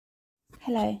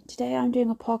Hello, today I'm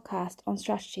doing a podcast on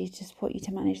strategies to support you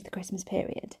to manage the Christmas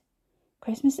period.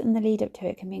 Christmas and the lead up to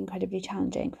it can be incredibly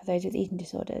challenging for those with eating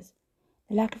disorders.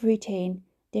 The lack of routine,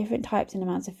 different types and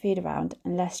amounts of food around,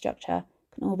 and less structure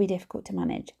can all be difficult to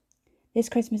manage. This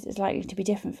Christmas is likely to be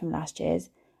different from last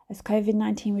year's, as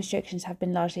COVID-19 restrictions have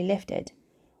been largely lifted,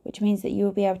 which means that you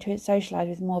will be able to socialise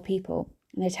with more people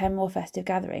and attend more festive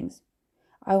gatherings.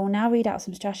 I will now read out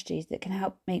some strategies that can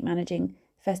help make managing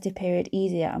the festive period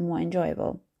easier and more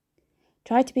enjoyable.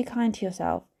 Try to be kind to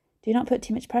yourself. Do not put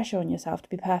too much pressure on yourself to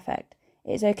be perfect.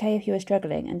 It is okay if you are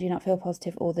struggling and do not feel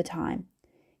positive all the time.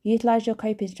 Utilise your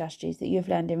coping strategies that you have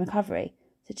learned in recovery,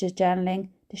 such as journaling,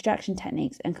 distraction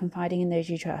techniques, and confiding in those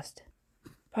you trust.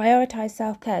 Prioritise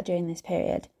self-care during this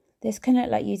period. This can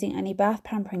look like using any bath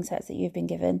pampering sets that you've been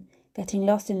given, getting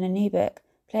lost in a new book,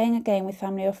 playing a game with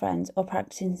family or friends, or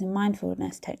practicing some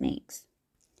mindfulness techniques.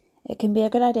 It can be a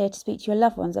good idea to speak to your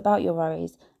loved ones about your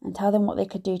worries and tell them what they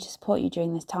could do to support you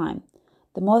during this time.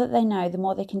 The more that they know, the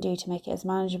more they can do to make it as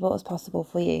manageable as possible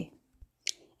for you.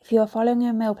 If you are following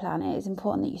your meal plan, it is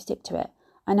important that you stick to it.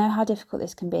 I know how difficult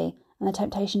this can be, and the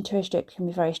temptation to restrict can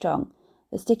be very strong,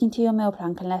 but sticking to your meal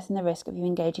plan can lessen the risk of you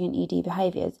engaging in ED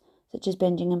behaviours, such as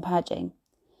binging and purging.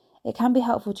 It can be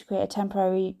helpful to create a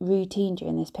temporary routine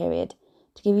during this period,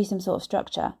 to give you some sort of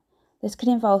structure. This could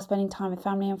involve spending time with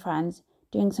family and friends,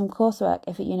 doing some coursework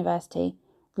if at university,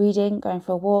 reading, going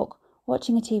for a walk,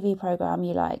 watching a TV programme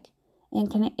you like.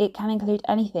 It can include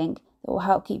anything that will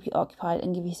help keep you occupied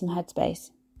and give you some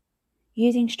headspace.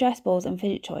 Using stress balls and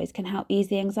fidget toys can help ease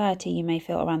the anxiety you may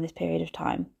feel around this period of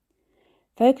time.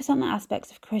 Focus on the aspects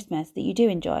of Christmas that you do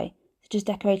enjoy, such as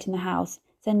decorating the house,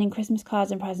 sending Christmas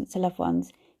cards and presents to loved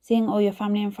ones, seeing all your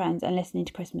family and friends, and listening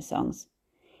to Christmas songs.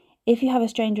 If you have a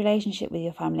strained relationship with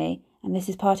your family, and this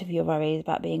is part of your worries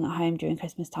about being at home during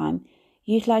Christmas time,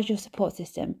 utilise your support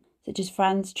system, such as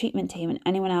friends, treatment team, and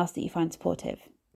anyone else that you find supportive.